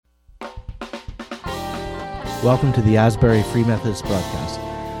Welcome to the Asbury Free Methodist broadcast,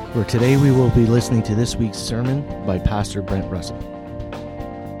 where today we will be listening to this week's sermon by Pastor Brent Russell.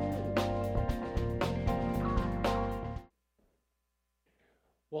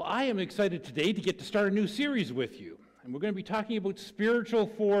 Well, I am excited today to get to start a new series with you, and we're going to be talking about spiritual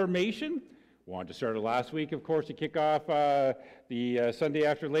formation. Wanted to start it last week, of course, to kick off the Sunday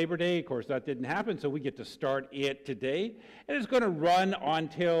after Labor Day. Of course, that didn't happen, so we get to start it today, and it's going to run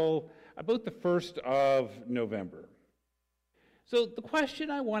until about the 1st of November. So the question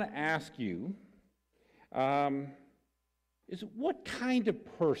I want to ask you is, what kind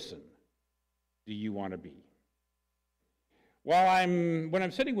of person do you want to be? When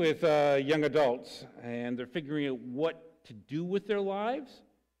I'm sitting with young adults and they're figuring out what to do with their lives,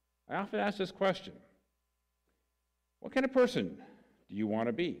 I often ask this question: what kind of person do you want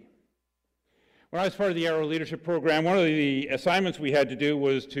to be? When I was part of the Arrow Leadership Program, one of the assignments we had to do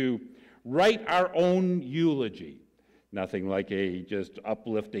was to write our own eulogy. Nothing like a just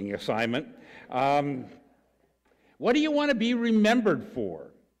uplifting assignment. What do you want to be remembered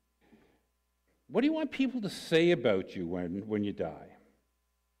for? What do you want people to say about you when you die?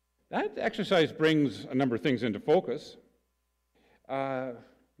 That exercise brings a number of things into focus.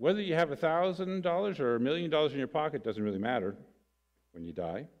 Whether you have $1,000 or $1 million in your pocket doesn't really matter when you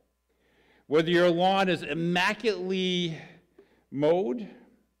die. Whether your lawn is immaculately mowed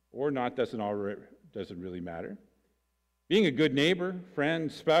or not doesn't really matter. Being a good neighbor, friend,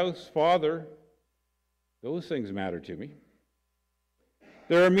 spouse, father, those things matter to me.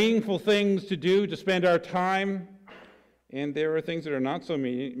 There are meaningful things to do to spend our time, and there are things that are not so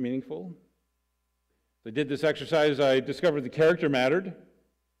meaningful. As I did this exercise, I discovered the character mattered.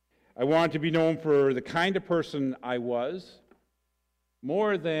 I wanted to be known for the kind of person I was,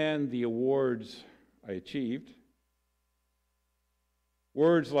 more than the awards I achieved.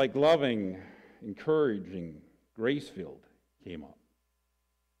 Words like loving, encouraging, grace-filled came up.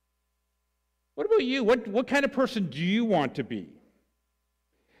 What about you? What kind of person do you want to be?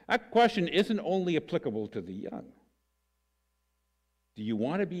 That question isn't only applicable to the young. Do you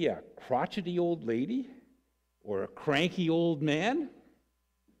want to be a crotchety old lady or a cranky old man?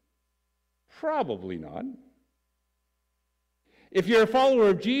 Probably not. If you're a follower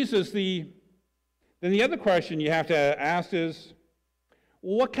of Jesus, then the other question you have to ask is,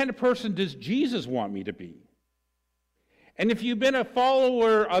 well, what kind of person does Jesus want me to be? And if you've been a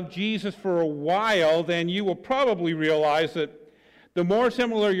follower of Jesus for a while, then you will probably realize that the more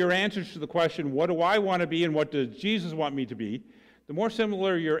similar your answers to the question, what do I want to be and what does Jesus want me to be, the more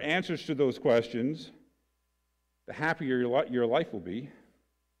similar your answers to those questions, the happier your life will be.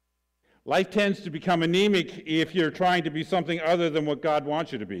 Life tends to become anemic if you're trying to be something other than what God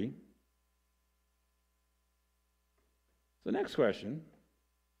wants you to be. The next question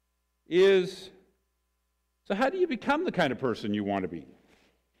is, so how do you become the kind of person you want to be?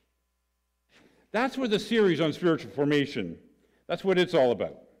 That's where the series on spiritual formation, that's what it's all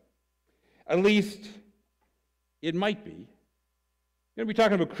about. At least it might be. We're going to be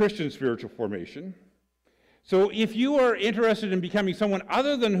talking about Christian spiritual formation. So if you are interested in becoming someone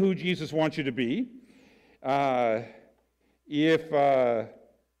other than who Jesus wants you to be, if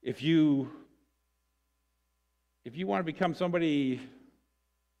you want to become somebody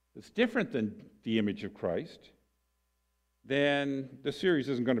that's different than the image of Christ, then this series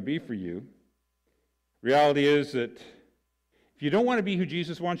isn't going to be for you. Reality is that if you don't want to be who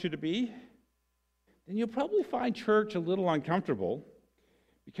Jesus wants you to be, then you'll probably find church a little uncomfortable,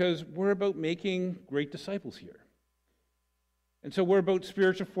 because we're about making great disciples here. And so we're about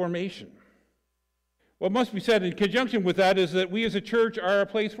spiritual formation. What must be said in conjunction with that is that we as a church are a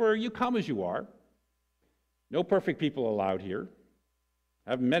place where you come as you are. No perfect people allowed here. I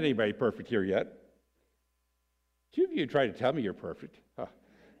haven't met anybody perfect here yet. Two of you try to tell me you're perfect. Huh.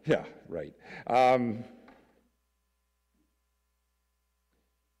 Yeah, right.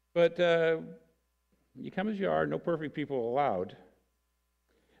 But you come as you are, no perfect people allowed.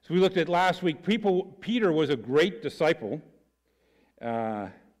 So we looked at last week, Peter was a great disciple,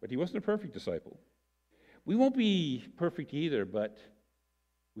 but he wasn't a perfect disciple. We won't be perfect either, but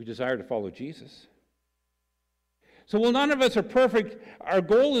we desire to follow Jesus. So while none of us are perfect, our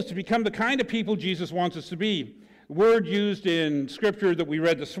goal is to become the kind of people Jesus wants us to be. The word used in Scripture that we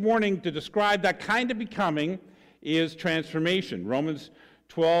read this morning to describe that kind of becoming is transformation. Romans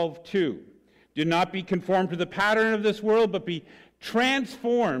 12:2. Do not be conformed to the pattern of this world, but be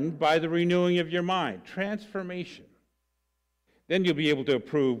transformed by the renewing of your mind. Transformation. Then you'll be able to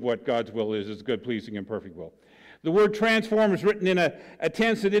approve what God's will is, his good, pleasing, and perfect will. The word transform is written in a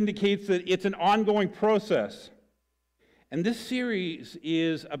tense that indicates that it's an ongoing process. And this series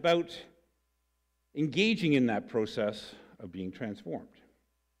is about engaging in that process of being transformed.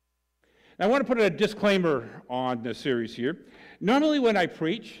 Now, I want to put a disclaimer on this series here. Normally when I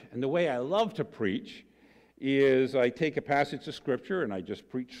preach, and the way I love to preach, is I take a passage of Scripture and I just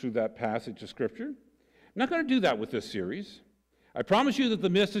preach through that passage of Scripture. I'm not going to do that with this series. I promise you that the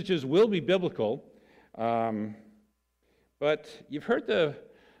messages will be biblical, but you've heard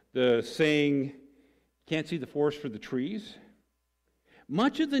the saying, can't see the forest for the trees?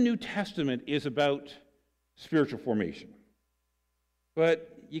 Much of the New Testament is about spiritual formation,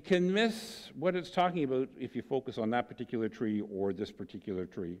 but you can miss what it's talking about if you focus on that particular tree or this particular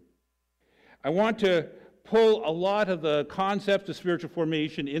tree. I want to pull a lot of the concepts of spiritual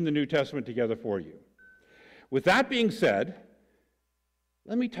formation in the New Testament together for you. With that being said,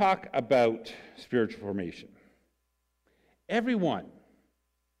 let me talk about spiritual formation. Everyone,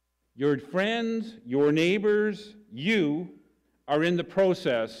 your friends, your neighbors, you are in the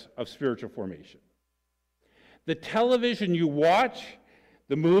process of spiritual formation. The television you watch,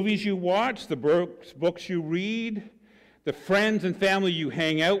 the movies you watch, the books you read, the friends and family you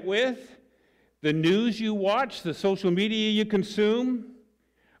hang out with, the news you watch, the social media you consume,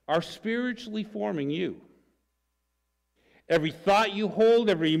 are spiritually forming you. Every thought you hold,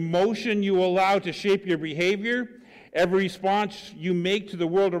 every emotion you allow to shape your behavior, every response you make to the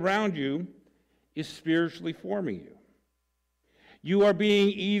world around you is spiritually forming you. You are being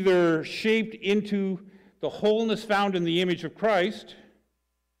either shaped into the wholeness found in the image of Christ,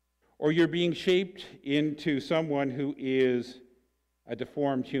 or you're being shaped into someone who is a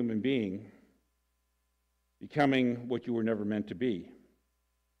deformed human being, becoming what you were never meant to be.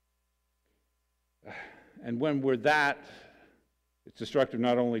 And when we're that, it's destructive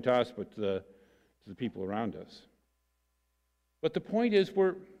not only to us, but to the people around us. But the point is,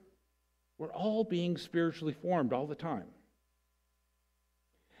 we're all being spiritually formed all the time.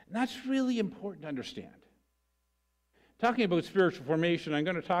 And that's really important to understand. Talking about spiritual formation, I'm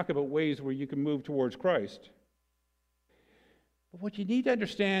going to talk about ways where you can move towards Christ. But what you need to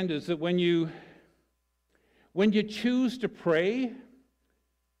understand is that when you choose to pray,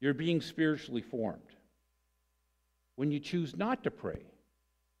 you're being spiritually formed. When you choose not to pray,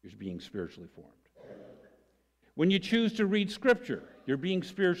 you're being spiritually formed. When you choose to read Scripture, you're being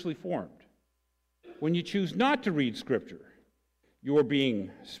spiritually formed. When you choose not to read Scripture, you're being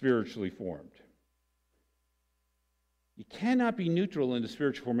spiritually formed. You cannot be neutral in the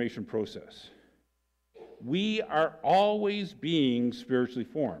spiritual formation process. We are always being spiritually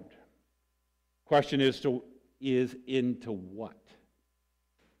formed. Question is into what?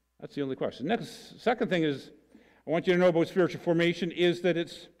 That's the only question. Second thing is, I want you to know about spiritual formation is that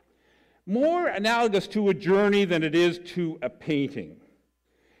it's more analogous to a journey than it is to a painting.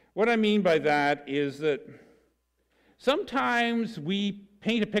 What I mean by that is that sometimes we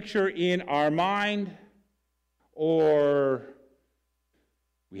paint a picture in our mind, or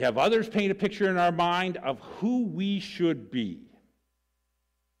we have others paint a picture in our mind of who we should be.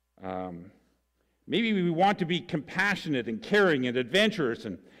 Maybe we want to be compassionate and caring and adventurous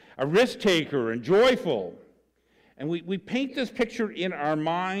and a risk taker and joyful. And we paint this picture in our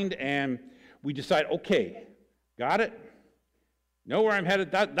mind and we decide, okay, got it? Know where I'm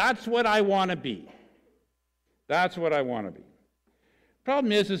headed? That's what I want to be. That's what I want to be.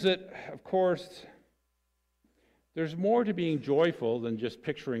 Problem is that, of course, there's more to being joyful than just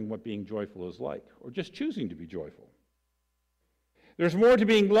picturing what being joyful is like, or just choosing to be joyful. There's more to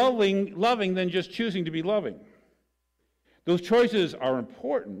being loving than just choosing to be loving. Those choices are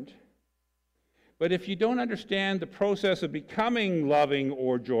important, but if you don't understand the process of becoming loving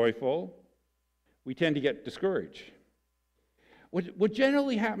or joyful, we tend to get discouraged. What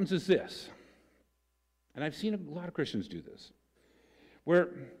generally happens is this, and I've seen a lot of Christians do this, where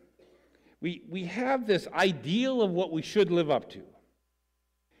we have this ideal of what we should live up to.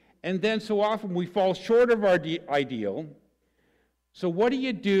 And then so often we fall short of our ideal. So what do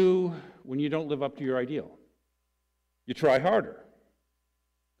you do when you don't live up to your ideal? You try harder.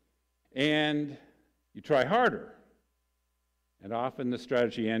 And you try harder. And often the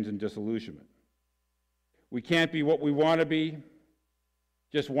strategy ends in disillusionment. We can't be what we want to be.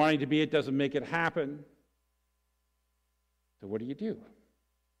 Just wanting to be it doesn't make it happen. So what do?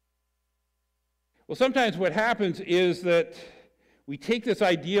 Well, sometimes what happens is that we take this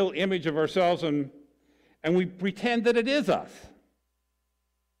ideal image of ourselves and we pretend that it is us.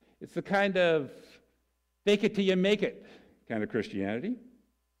 It's the kind of fake it till you make it kind of Christianity.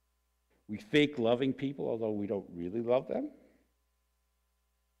 We fake loving people, although we don't really love them.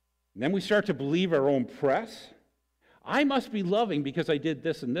 And then we start to believe our own press. I must be loving because I did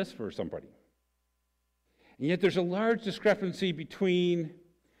this and this for somebody. And yet there's a large discrepancy between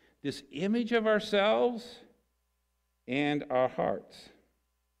this image of ourselves and our hearts.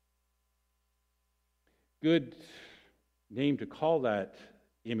 Good name to call that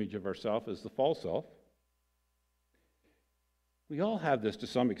image of ourselves is the false self. We all have this to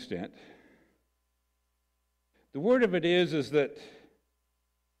some extent. The word of it is that,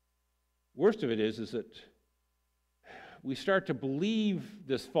 worst of it is that we start to believe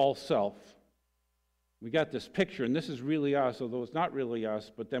this false self. We got this picture, and this is really us, although it's not really us,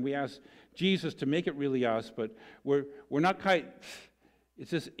 but then we ask Jesus to make it really us, but we're not quite,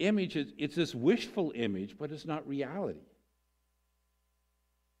 it's this image, it's this wishful image, but it's not reality.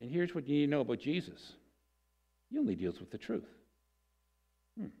 And here's what you need to know about Jesus. He only deals with the truth.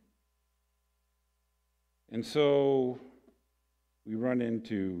 And so we run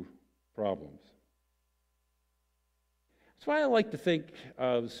into problems. That's why I like to think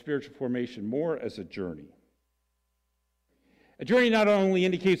of spiritual formation more as a journey. A journey not only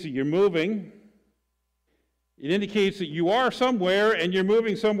indicates that you're moving, it indicates that you are somewhere and you're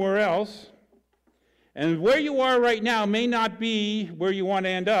moving somewhere else. And where you are right now may not be where you want to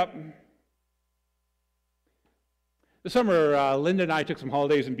end up. This summer, Linda and I took some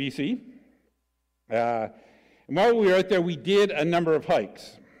holidays in BC. And while we were out there, we did a number of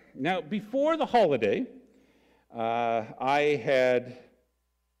hikes. Now, before the holiday, I had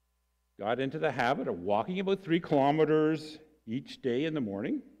got into the habit of walking about 3 kilometers each day in the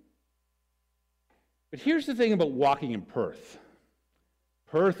morning. But here's the thing about walking in Perth.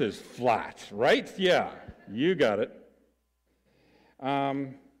 Perth is flat, right? Yeah, you got it.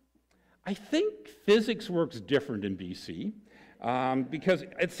 I think physics works different in BC because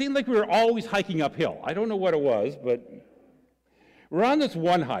it seemed like we were always hiking uphill. I don't know what it was, but we're on this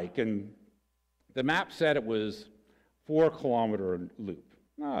one hike, and the map said it was 4-kilometer loop.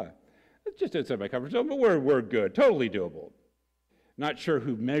 It's just outside my comfort zone, but we're good, totally doable. Not sure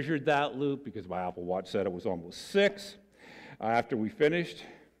who measured that loop because my Apple Watch said it was almost 6 after we finished.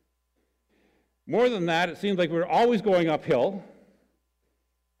 More than that, it seemed like we were always going uphill.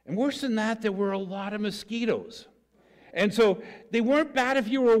 And worse than that, there were a lot of mosquitoes. And so they weren't bad if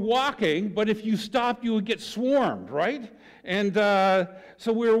you were walking, but if you stopped, you would get swarmed, right? And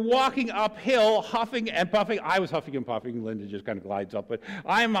so we were walking uphill, huffing and puffing. I was huffing and puffing. Linda just kind of glides up, but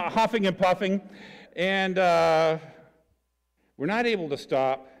I'm huffing and puffing. And we're not able to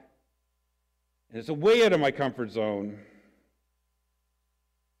stop. And it's way out of my comfort zone.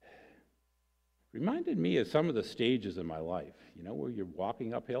 Reminded me of some of the stages in my life, you know, where you're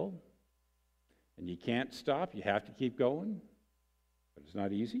walking uphill and you can't stop, you have to keep going, but it's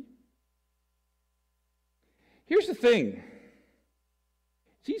not easy. Here's the thing.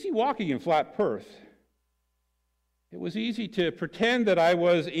 It's easy walking in flat Perth. It was easy to pretend that I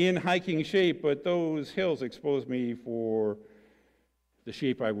was in hiking shape, but those hills exposed me for the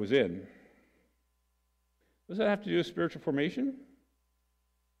shape I was in. What does that have to do with spiritual formation?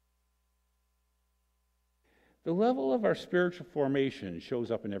 The level of our spiritual formation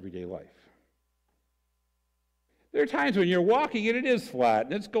shows up in everyday life. There are times when you're walking and it is flat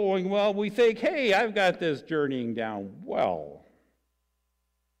and it's going well. We think, hey, I've got this journeying down well.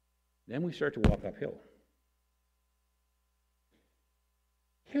 Then we start to walk uphill.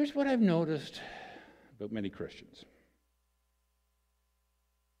 Here's what I've noticed about many Christians.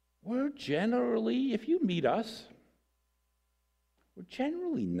 We're generally, if you meet us, we're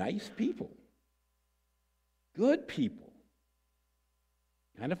generally nice people. Good people.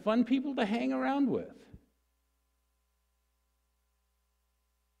 Kind of fun people to hang around with.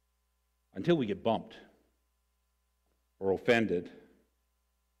 Until we get bumped or offended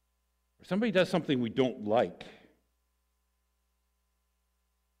or somebody does something we don't like.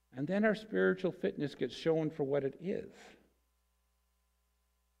 And then our spiritual fitness gets shown for what it is.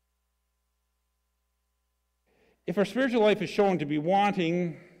 If our spiritual life is shown to be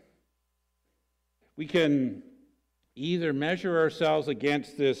wanting, we can either measure ourselves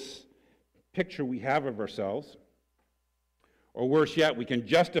against this picture we have of ourselves, or worse yet, we can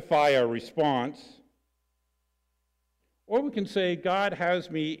justify our response, or we can say, God has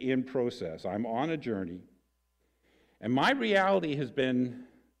me in process. I'm on a journey, and my reality has been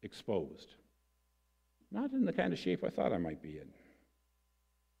exposed. Not in the kind of shape I thought I might be in.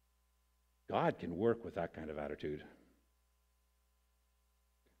 God can work with that kind of attitude.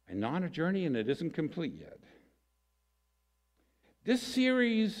 I'm on a journey and it isn't complete yet. This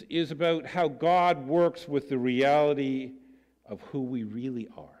series is about how God works with the reality of who we really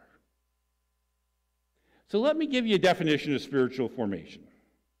are. So let me give you a definition of spiritual formation.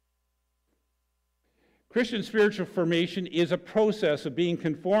 Christian spiritual formation is a process of being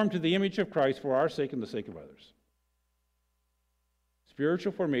conformed to the image of Christ for our sake and the sake of others.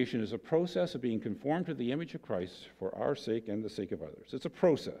 Spiritual formation is a process of being conformed to the image of Christ for our sake and the sake of others. It's a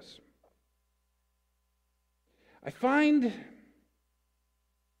process. I find,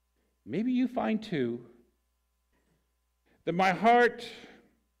 maybe you find too, that my heart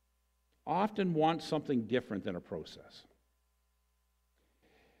often wants something different than a process.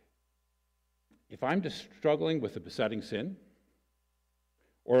 If I'm just struggling with a besetting sin,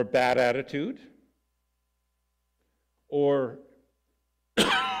 or a bad attitude, or,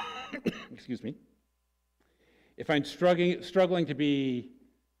 excuse me, if I'm struggling to be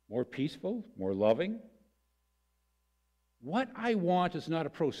more peaceful, more loving, what I want is not a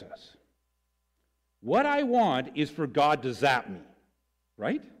process. What I want is for God to zap me,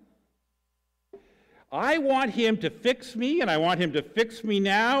 right? I want him to fix me, and I want him to fix me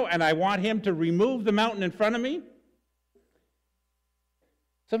now, and I want him to remove the mountain in front of me.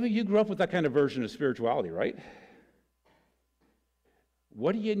 Some of you grew up with that kind of version of spirituality, right?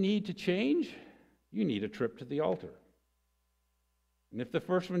 What do you need to change? You need a trip to the altar. And if the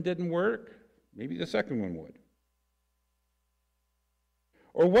first one didn't work, maybe the second one would.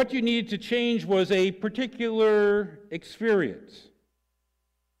 Or what you needed to change was a particular experience.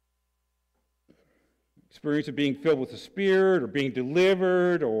 Experience of being filled with the Spirit, or being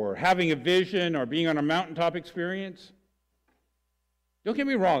delivered, or having a vision, or being on a mountaintop experience. Don't get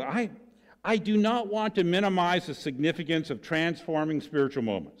me wrong, I do not want to minimize the significance of transforming spiritual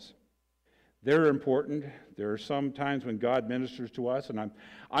moments. They're important. There are some times when God ministers to us, and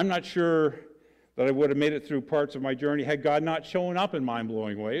I'm not sure that I would have made it through parts of my journey had God not shown up in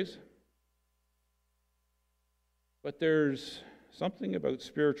mind-blowing ways. But there's something about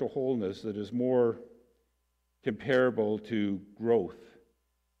spiritual wholeness that is more comparable to growth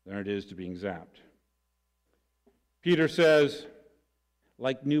than it is to being zapped. Peter says,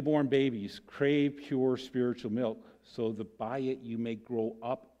 like newborn babies, crave pure spiritual milk, so that by it you may grow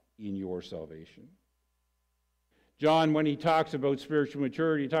up in your salvation. John, when he talks about spiritual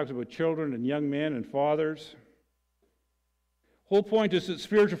maturity, he talks about children and young men and fathers. Whole point is that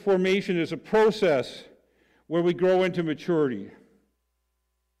spiritual formation is a process where we grow into maturity.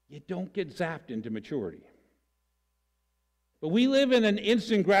 You don't get zapped into maturity. But we live in an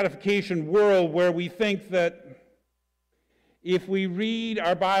instant gratification world where we think that if we read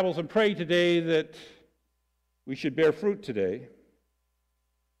our Bibles and pray today, that we should bear fruit today.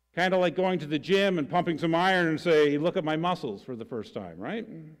 Kind of like going to the gym and pumping some iron and say, look at my muscles for the first time, right?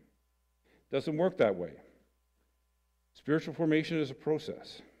 Doesn't work that way. Spiritual formation is a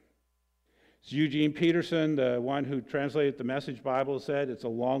process. As Eugene Peterson, the one who translated the Message Bible, said, it's a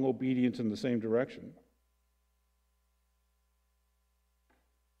long obedience in the same direction.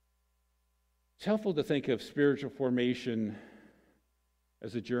 It's helpful to think of spiritual formation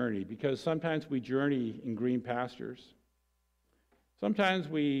as a journey, because sometimes we journey in green pastures. Sometimes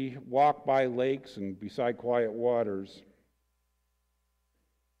we walk by lakes and beside quiet waters.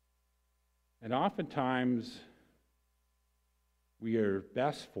 And oftentimes we are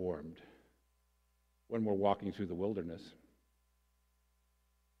best formed when we're walking through the wilderness.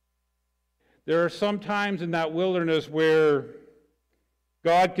 There are some times in that wilderness where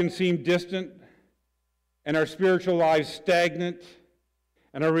God can seem distant, and our spiritual lives stagnant,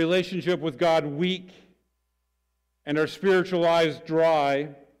 and our relationship with God weak, and our spiritual lives dry.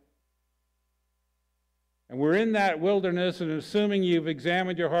 And we're in that wilderness, and assuming you've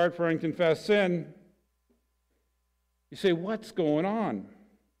examined your heart for unconfessed sin, you say, what's going on?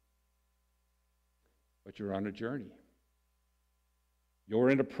 But you're on a journey. You're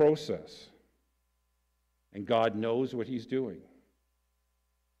in a process. And God knows what he's doing.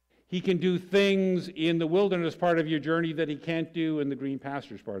 He can do things in the wilderness part of your journey that he can't do in the green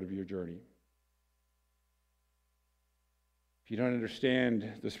pastures part of your journey. If you don't understand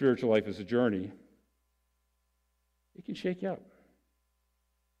the spiritual life as a journey, it can shake you up.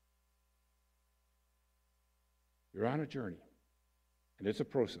 You're on a journey, and it's a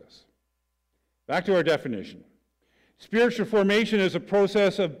process. Back to our definition. Spiritual formation is a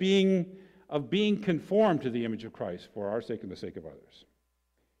process of being conformed to the image of Christ for our sake and the sake of others.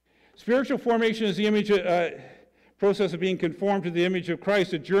 Spiritual formation is the process of being conformed to the image of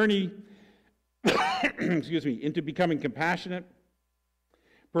Christ, a journey into becoming compassionate,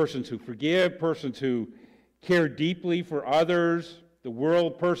 persons who forgive, persons who care deeply for others, the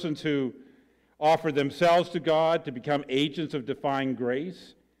world, persons who offer themselves to God to become agents of divine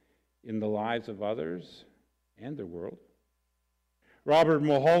grace in the lives of others and their world. Robert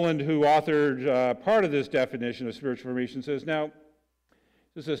Mulholland, who authored part of this definition of spiritual formation, says, Now,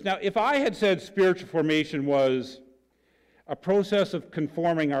 if I had said spiritual formation was a process of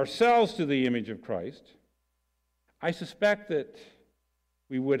conforming ourselves to the image of Christ, I suspect that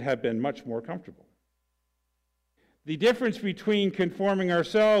we would have been much more comfortable. The difference between conforming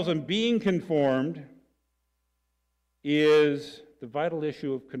ourselves and being conformed is the vital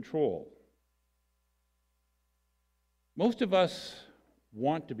issue of control. Most of us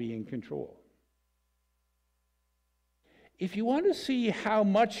want to be in control. If you want to see how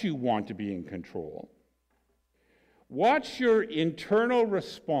much you want to be in control, watch your internal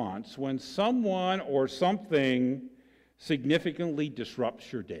response when someone or something significantly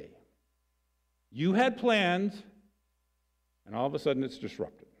disrupts your day. You had plans, and all of a sudden it's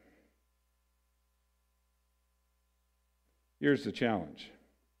disrupted. Here's the challenge.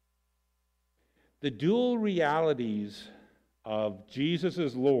 The dual realities of Jesus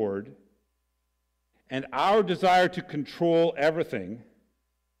as Lord and our desire to control everything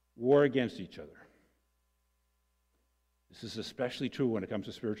war against each other. This is especially true when it comes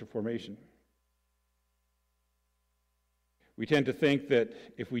to spiritual formation. We tend to think that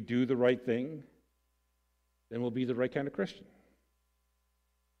if we do the right thing, then we'll be the right kind of Christian.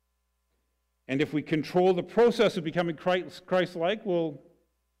 And if we control the process of becoming Christ-like,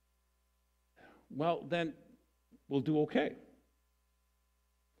 then we'll do okay.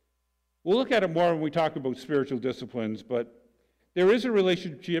 We'll look at it more when we talk about spiritual disciplines, but there is a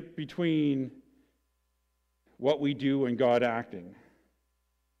relationship between what we do and God acting.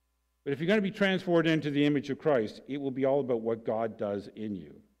 But if you're going to be transformed into the image of Christ, it will be all about what God does in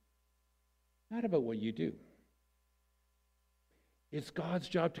you, not about what you do. It's God's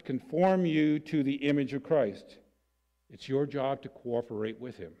job to conform you to the image of Christ. It's your job to cooperate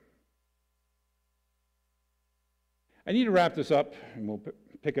with him. I need to wrap this up, and we'll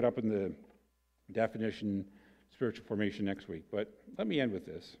pick it up in the definition spiritual formation next week. But let me end with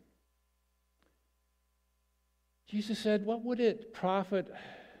this. Jesus said, what would it profit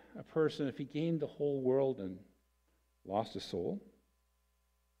a person if he gained the whole world and lost his soul?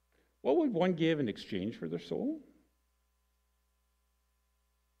 What would one give in exchange for their soul?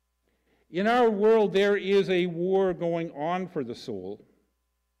 In our world, there is a war going on for the soul.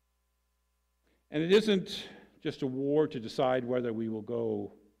 And it isn't just a war to decide whether we will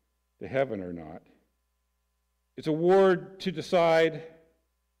go to heaven or not. It's a war to decide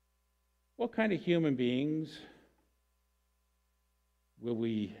what kind of human beings will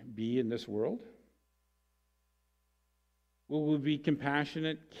we be in this world? Will we be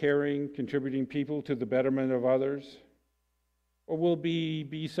compassionate, caring, contributing people to the betterment of others? Or will we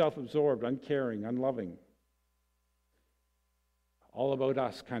be self-absorbed, uncaring, unloving? All about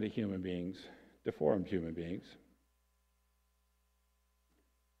us kind of human beings, deformed human beings.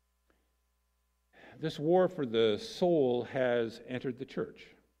 This war for the soul has entered the church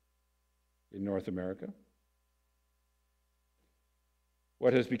in North America.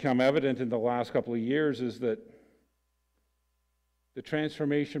 What has become evident in the last couple of years is that the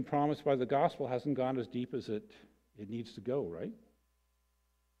transformation promised by the gospel hasn't gone as deep as it needs to go, right?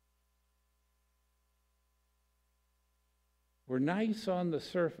 We're nice on the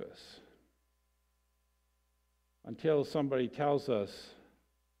surface until somebody tells us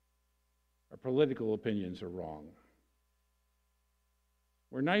our political opinions are wrong.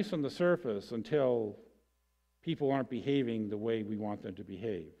 We're nice on the surface until people aren't behaving the way we want them to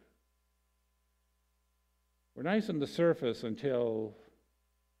behave. We're nice on the surface until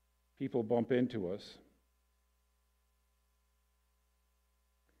people bump into us.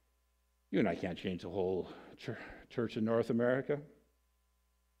 You and I can't change the whole church in North America.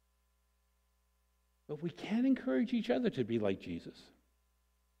 But we can encourage each other to be like Jesus,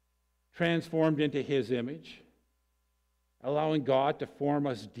 transformed into his image, allowing God to form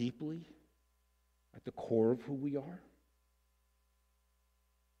us deeply at the core of who we are.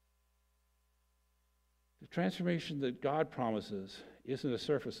 The transformation that God promises isn't a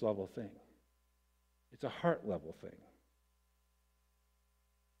surface level thing. It's a heart level thing.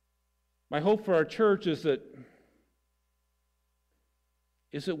 My hope for our church is that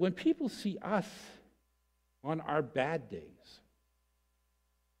when people see us on our bad days,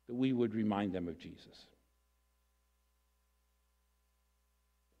 that we would remind them of Jesus.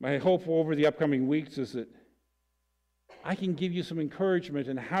 My hope over the upcoming weeks is that I can give you some encouragement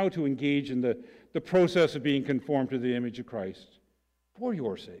in how to engage in the process of being conformed to the image of Christ for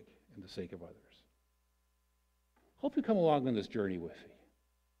your sake and the sake of others. Hope you come along on this journey with me.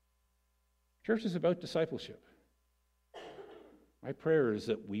 Church is about discipleship. My prayer is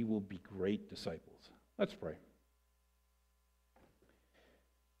that we will be great disciples. Let's pray.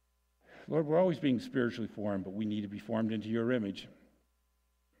 Lord, we're always being spiritually formed, but we need to be formed into your image.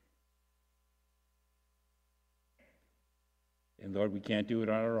 And Lord, we can't do it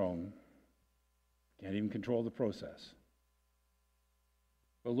on our own. Can't even control the process.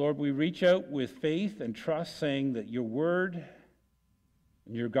 But Lord, we reach out with faith and trust, saying that your word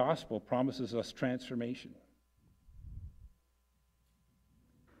and your gospel promises us transformation.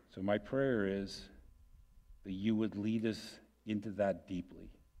 So my prayer is that you would lead us into that deeply.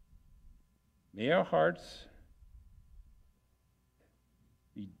 May our hearts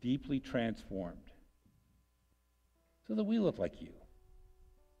be deeply transformed so that we look like you,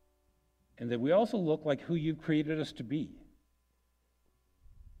 and that we also look like who you've created us to be.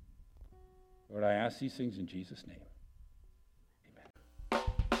 Lord, I ask these things in Jesus' name. Amen.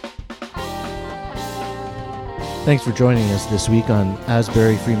 Thanks for joining us this week on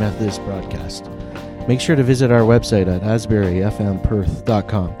Asbury Free Methodist Broadcast. Make sure to visit our website at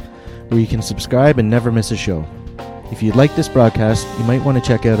asburyfmperth.com, where you can subscribe and never miss a show. If you'd like this broadcast, you might want to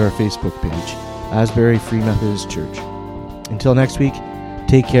check out our Facebook page, Asbury Free Methodist Church. Until next week,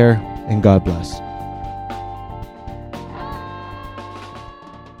 take care and God bless.